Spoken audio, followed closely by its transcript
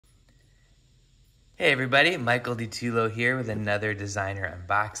Hey everybody, Michael DiTullo here with another designer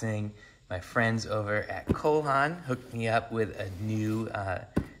unboxing. My friends over at Cole Haan hooked me up with a new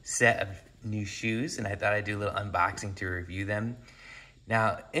set of new shoes, and I thought I'd do a little unboxing to review them.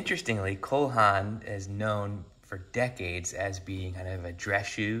 Now, interestingly, Cole Haan is known for decades as being kind of a dress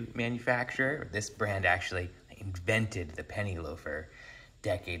shoe manufacturer. This brand actually invented the penny loafer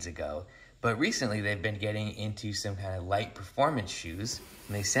decades ago. But recently they've been getting into some kind of light performance shoes,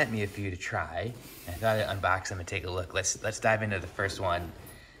 and they sent me a few to try. And I thought I'd unbox them and take a look. Let's dive into the first one.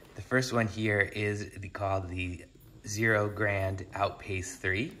 The first one here is called the 5.Zerøgrand Outpace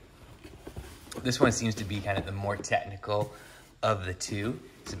III. This one seems to be kind of the more technical of the two.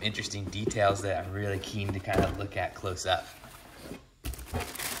 Some interesting details that I'm really keen to kind of look at close up.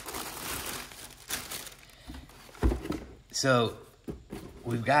 So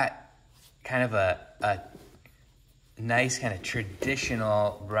we've got kind of a nice kind of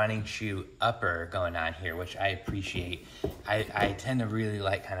traditional running shoe upper going on here, which I appreciate. I tend to really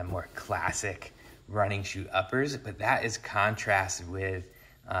like kind of more classic running shoe uppers, but that is contrasted with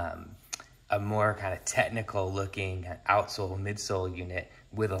a more kind of technical looking outsole, midsole unit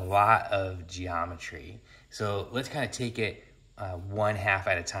with a lot of geometry. So let's kind of take it one half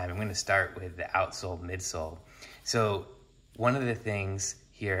at a time. I'm going to start with the outsole, midsole. So one of the things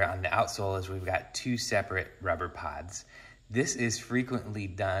here on the outsole is we've got two separate rubber pods. This is frequently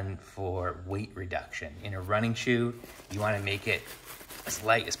done for weight reduction. In a running shoe, you want to make it as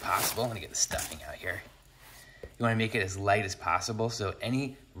light as possible. I'm going to get the stuffing out here. You want to make it as light as possible, so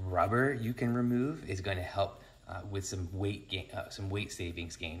any rubber you can remove is going to help with some weight gain, some weight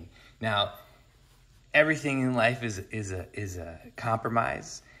savings gain. Now, everything in life is a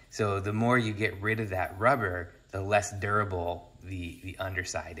compromise. So the more you get rid of that rubber, the less durable the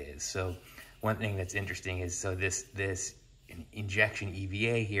underside is. So one thing that's interesting is, so this injection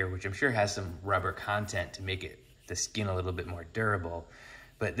EVA here, which I'm sure has some rubber content to make the skin a little bit more durable,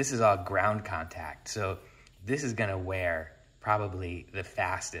 but this is all ground contact. So this is gonna wear probably the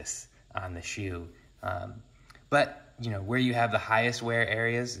fastest on the shoe. But you know, where you have the highest wear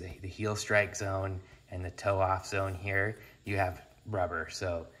areas, the heel strike zone and the toe off zone here, you have rubber.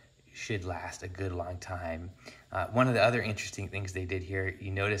 So should last a good long time. One of the other interesting things they did here,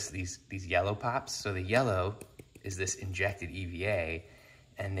 you notice these yellow pops. So the yellow is this injected EVA,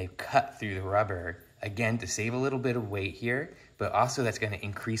 and they've cut through the rubber, again, to save a little bit of weight here, but also that's gonna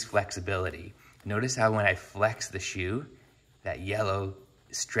increase flexibility. Notice how when I flex the shoe, that yellow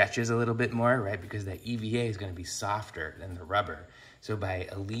stretches a little bit more, right? Because that EVA is gonna be softer than the rubber. So by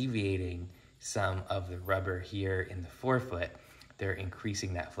alleviating some of the rubber here in the forefoot, they're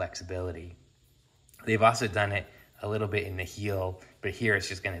increasing that flexibility. They've also done it a little bit in the heel, but here it's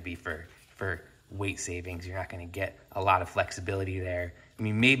just gonna be for weight savings. You're not gonna get a lot of flexibility there. I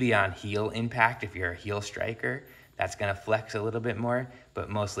mean, maybe on heel impact, if you're a heel striker, that's gonna flex a little bit more, but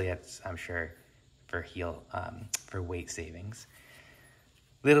mostly it's, I'm sure, for heel, for weight savings.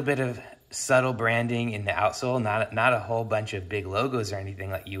 Little bit of subtle branding in the outsole, not a whole bunch of big logos or anything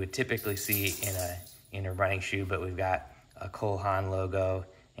like you would typically see in a running shoe, but we've got a Cole Haan logo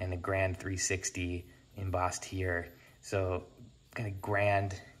and a Grand 360 embossed here. So kind of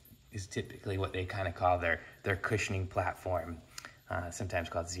Grand is typically what they kind of call their cushioning platform, sometimes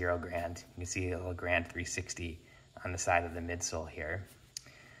called 5.Zerøgrand. You can see a little Grand 360 on the side of the midsole here.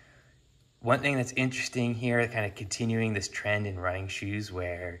 One thing that's interesting here, kind of continuing this trend in running shoes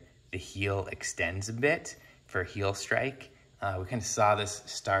where the heel extends a bit for heel strike. We kind of saw this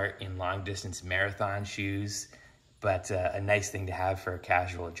start in long distance marathon shoes, but a nice thing to have for a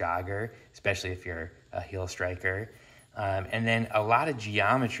casual jogger, especially if you're a heel striker. And then a lot of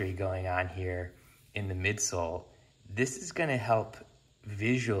geometry going on here in the midsole. This is gonna help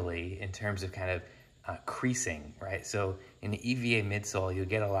visually in terms of kind of creasing, right? So in the EVA midsole, you'll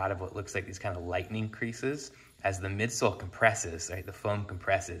get a lot of what looks like these kind of lightning creases. As the midsole compresses, right, the foam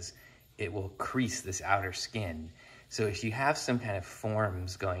compresses, it will crease this outer skin. So if you have some kind of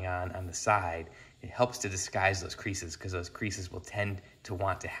forms going on the side, it helps to disguise those creases, because those creases will tend to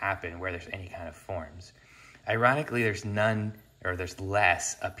want to happen where there's any kind of forms. Ironically, there's none, or there's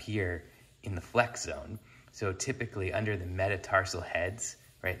less up here in the flex zone. So typically under the metatarsal heads,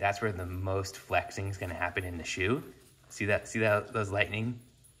 right, that's where the most flexing is gonna happen in the shoe. See that, those lightning?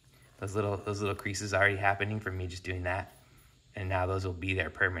 Those little creases already happening from me just doing that. And now those will be there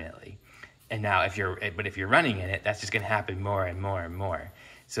permanently. And now if you're running in it, that's just gonna happen more and more and more.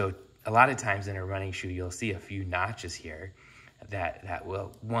 So a lot of times in a running shoe, you'll see a few notches here that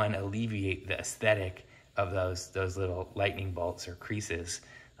will, one, alleviate the aesthetic of those little lightning bolts or creases,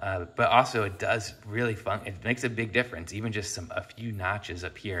 but also it does really it makes a big difference. Even just a few notches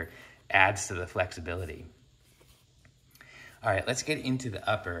up here adds to the flexibility. All right, let's get into the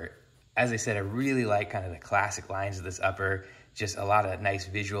upper. As I said, I really like kind of the classic lines of this upper, just a lot of nice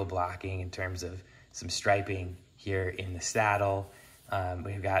visual blocking in terms of some striping here in the saddle.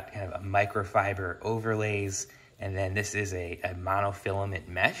 We've got kind of a microfiber overlays, and then this is a monofilament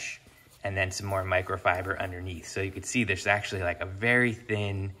mesh, and then some more microfiber underneath. So you can see there's actually like a very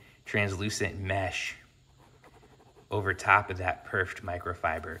thin translucent mesh over top of that perfed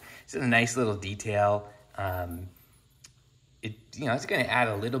microfiber. It's a nice little detail. It's going to add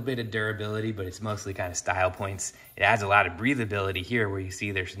a little bit of durability, but it's mostly kind of style points. It adds a lot of breathability here, where you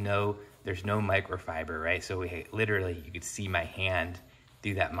see there's no microfiber, right? So literally you could see my hand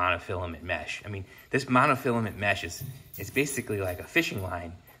through that monofilament mesh. I mean, this monofilament mesh it's basically like a fishing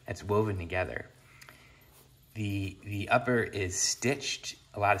line that's woven together. The upper is stitched,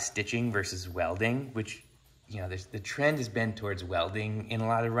 a lot of stitching versus welding, which, the trend has been towards welding in a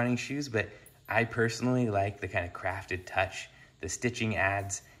lot of running shoes, but I personally like the kind of crafted touch the stitching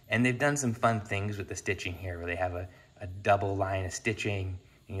adds, and they've done some fun things with the stitching here, where they have a double line of stitching,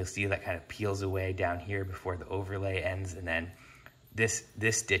 and you'll see that kind of peels away down here before the overlay ends, and then this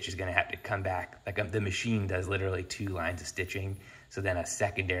stitch is going to have to come back, like the machine does literally 2 lines of stitching, so then a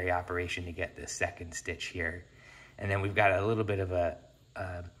secondary operation to get this second stitch here. And then we've got a little bit of a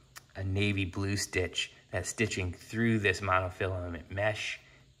navy blue stitch that's stitching through this monofilament mesh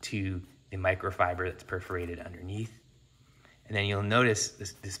to the microfiber that's perforated underneath. And then you'll notice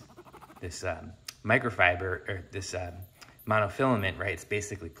this microfiber, or this monofilament, right? It's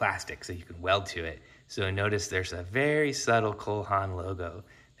basically plastic, so you can weld to it. So notice there's a very subtle Cole Haan logo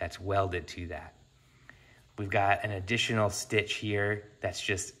that's welded to that. We've got an additional stitch here that's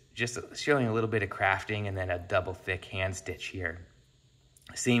just showing a little bit of crafting, and then a double thick hand stitch here.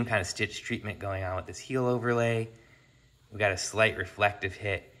 Same kind of stitch treatment going on with this heel overlay. We've got a slight reflective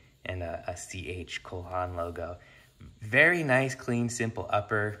hit and a CH Cole Haan logo. Very nice, clean, simple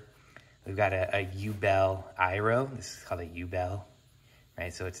upper. We've got a U-bell IRO. This is called a U-bell,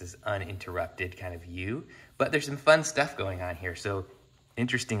 right? So it's this uninterrupted kind of U. But there's some fun stuff going on here. So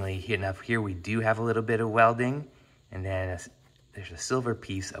interestingly enough, here we do have a little bit of welding, and then there's a silver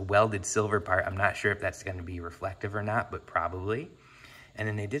piece, a welded silver part. I'm not sure if that's going to be reflective or not, but probably. And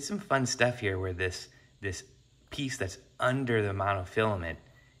then they did some fun stuff here where this piece that's under the monofilament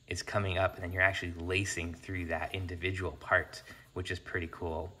is coming up, and then you're actually lacing through that individual part, which is pretty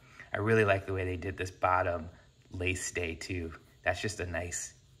cool. I really like the way they did this bottom lace stay too. That's just a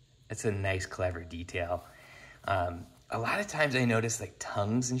nice clever detail. A lot of times I notice like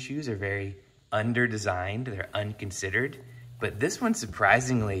tongues in shoes are very under-designed, they're unconsidered, but this one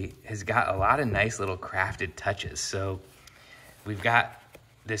surprisingly has got a lot of nice little crafted touches. So we've got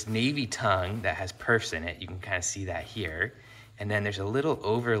this navy tongue that has perfs in it. You can kind of see that here. And then there's a little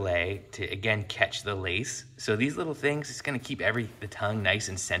overlay to, again, catch the lace. So these little things, it's going to keep the tongue nice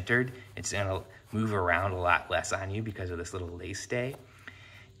and centered. It's going to move around a lot less on you because of this little lace stay.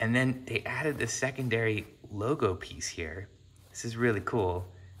 And then they added this secondary logo piece here. This is really cool,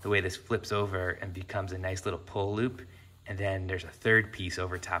 the way this flips over and becomes a nice little pull loop. And then there's a third piece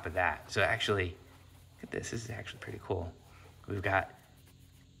over top of that. So actually, look at this. This is actually pretty cool. We've got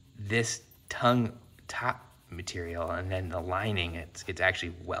this tongue top material, and then the lining, it's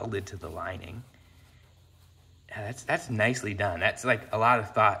actually welded to the lining. Yeah, that's nicely done. That's like a lot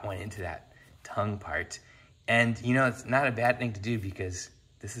of thought went into that tongue part. And it's not a bad thing to do, because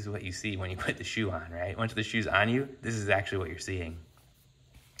this is what you see when you put the shoe on, right? Once the shoe's on you, this is actually what you're seeing.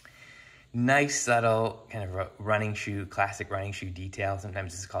 Nice, subtle kind of running shoe, classic running shoe detail.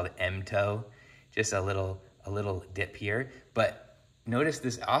 Sometimes this is called an M-toe, just a little dip here. But notice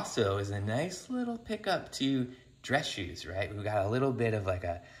this also is a nice little pickup to dress shoes, right? We've got a little bit of like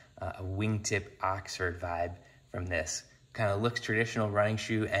a wingtip Oxford vibe from this. Kind of looks traditional running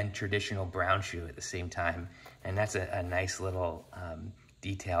shoe and traditional brown shoe at the same time. And that's a nice little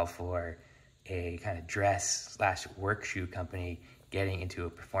detail for a kind of dress / work shoe company getting into a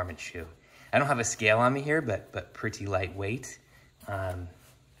performance shoe. I don't have a scale on me here, but pretty lightweight.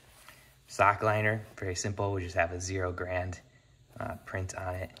 Sock liner, very simple. We just have a $0 print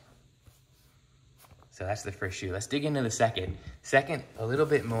on it. So that's the first shoe. Let's dig into the second. Second, a little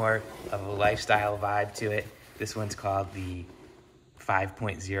bit more of a lifestyle vibe to it. This one's called the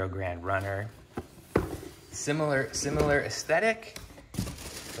 5.Zerøgrand runner. Similar aesthetic,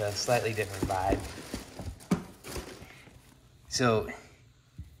 but a slightly different vibe. So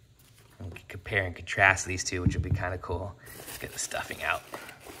we can compare and contrast these two, which will be kind of cool. Let's get the stuffing out.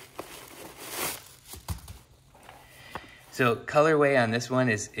 So colorway on this one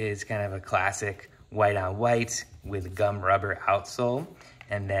is kind of a classic white on white with gum rubber outsole.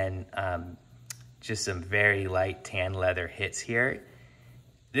 and then just some very light tan leather hits here.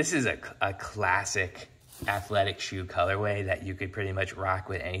 This is a classic athletic shoe colorway that you could pretty much rock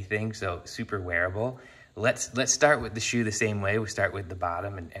with anything, so super wearable. Let's start with the shoe the same way. We start with the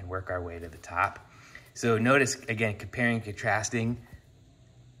bottom and work our way to the top. So notice, again, comparing and contrasting,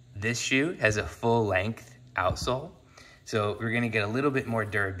 this shoe has a full length outsole. So we're gonna get a little bit more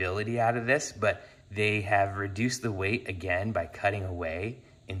durability out of this, but they have reduced the weight again by cutting away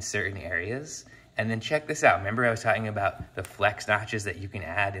in certain areas. And then check this out. Remember I was talking about the flex notches that you can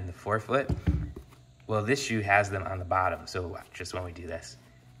add in the forefoot? Well, this shoe has them on the bottom. So watch just when we do this.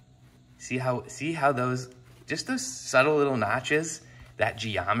 See how those subtle little notches, that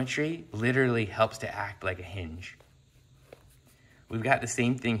geometry literally helps to act like a hinge. We've got the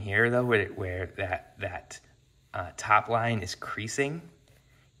same thing here though, where that top line is creasing.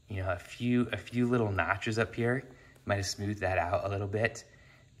 You know, a few little notches up here might have smoothed that out a little bit.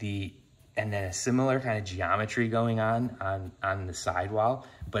 And then a similar kind of geometry going on the sidewall,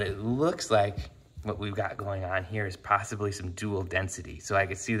 but it looks like what we've got going on here is possibly some dual density. So I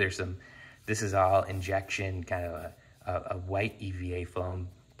could see this is all injection, kind of a white EVA foam,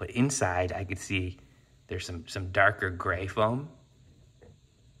 but inside I could see there's some darker gray foam,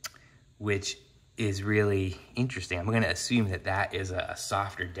 which is really interesting. I'm gonna assume that is a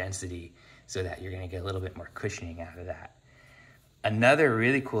softer density so that you're gonna get a little bit more cushioning out of that. Another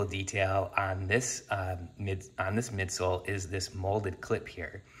really cool detail on this midsole is this molded clip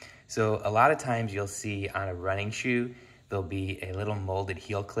here. So a lot of times you'll see on a running shoe, there'll be a little molded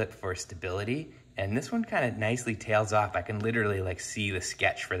heel clip for stability. And this one kind of nicely tails off. I can literally like see the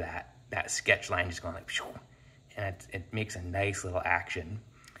sketch for that sketch line just going like, and it makes a nice little action.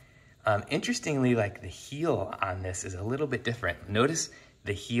 Interestingly, like the heel on this is a little bit different. Notice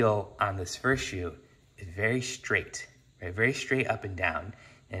the heel on this first shoe is very straight. Right, very straight up and down.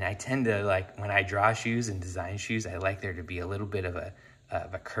 And I tend to, like, when I draw shoes and design shoes, I like there to be a little bit of a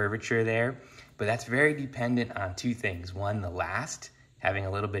curvature there. But that's very dependent on two things. One, the last, having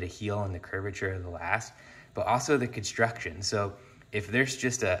a little bit of heel and the curvature of the last, but also the construction. So if there's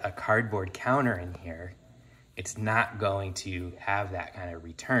just a cardboard counter in here, it's not going to have that kind of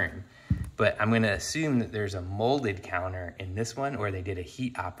return. But I'm gonna assume that there's a molded counter in this one, or they did a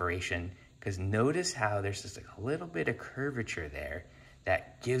heat operation, because notice how there's just like a little bit of curvature there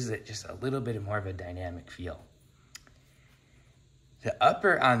that gives it just a little bit more of a dynamic feel. The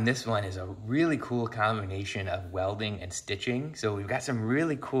upper on this one is a really cool combination of welding and stitching. So we've got some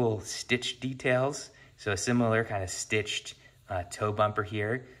really cool stitch details. So a similar kind of stitched toe bumper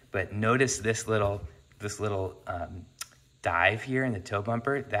here, but notice this little dive here in the toe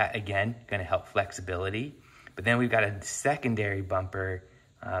bumper. That again, gonna help flexibility. But then we've got a secondary bumper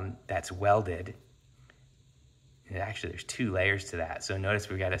that's welded. And actually there's two layers to that. So notice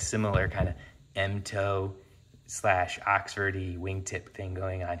we've got a similar kind of M-toe / Oxford-y wingtip thing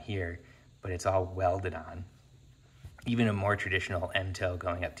going on here, but it's all welded on. Even a more traditional M-toe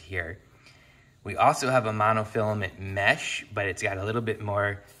going up to here. We also have a monofilament mesh, but it's got a little bit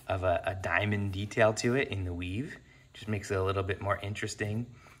more of a diamond detail to it in the weave. Just makes it a little bit more interesting.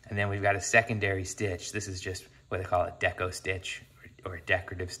 And then we've got a secondary stitch. This is just what they call a deco stitch or a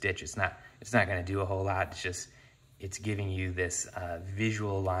decorative stitch. It's not gonna do a whole lot. It's giving you this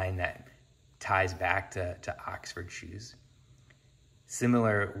visual line that ties back to Oxford shoes.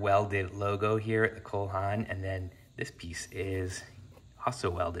 Similar welded logo here at the Cole Haan, and then this piece is also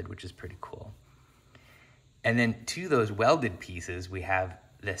welded, which is pretty cool. And then to those welded pieces, we have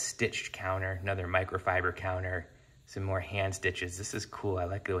the stitched counter, another microfiber counter, some more hand stitches. This is cool. I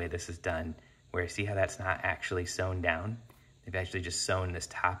like the way this is done, where see how that's not actually sewn down? They've actually just sewn this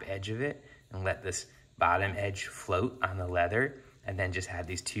top edge of it and let this bottom edge float on the leather, and then just had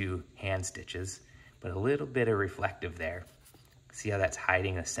these two hand stitches, but a little bit of reflective there. See how that's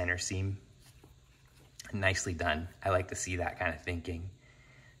hiding a center seam? Nicely done. I like to see that kind of thinking.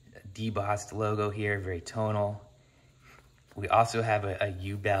 A debossed logo here, very tonal. We also have a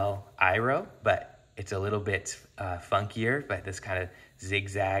U-Bell Iro, but it's a little bit funkier, but this kind of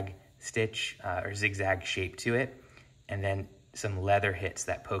zigzag stitch or zigzag shape to it. And then some leather hits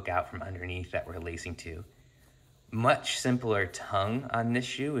that poke out from underneath that we're lacing to. Much simpler tongue on this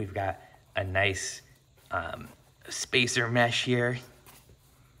shoe. We've got a nice spacer mesh here.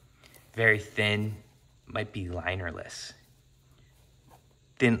 Very thin, might be linerless.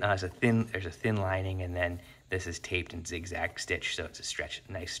 There's a thin lining, and then this is taped and zigzag stitch, so it's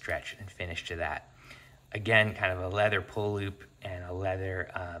a nice stretch and finish to that. Again, kind of a leather pull loop and a leather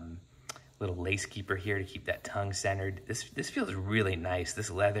little lace keeper here to keep that tongue centered. This feels really nice. This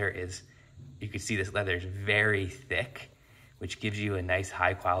leather is, you can see this leather is very thick, which gives you a nice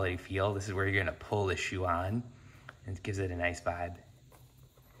high quality feel. This is where you're gonna pull the shoe on, and it gives it a nice vibe.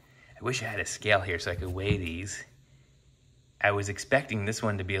 I wish I had a scale here so I could weigh these. I was expecting this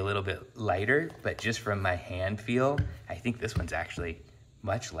one to be a little bit lighter, but just from my hand feel, I think this one's actually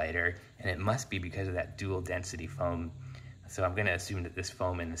much lighter, and it must be because of that dual density foam. So I'm gonna assume that this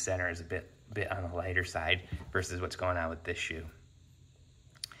foam in the center is a bit on the lighter side versus what's going on with this shoe.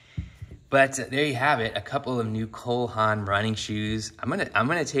 But there you have it, a couple of new Cole Haan running shoes. I'm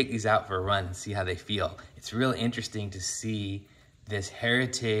gonna take these out for a run and see how they feel. It's really interesting to see this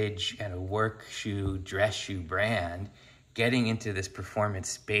heritage kind of work shoe, dress shoe brand getting into this performance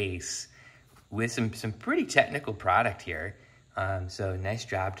space with some pretty technical product here. So nice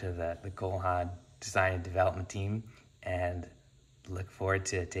job to the Cole Haan design and development team, and look forward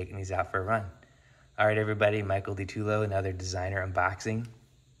to taking these out for a run. All right, everybody, Michael DiTullo, another designer unboxing.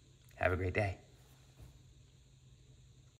 Have a great day.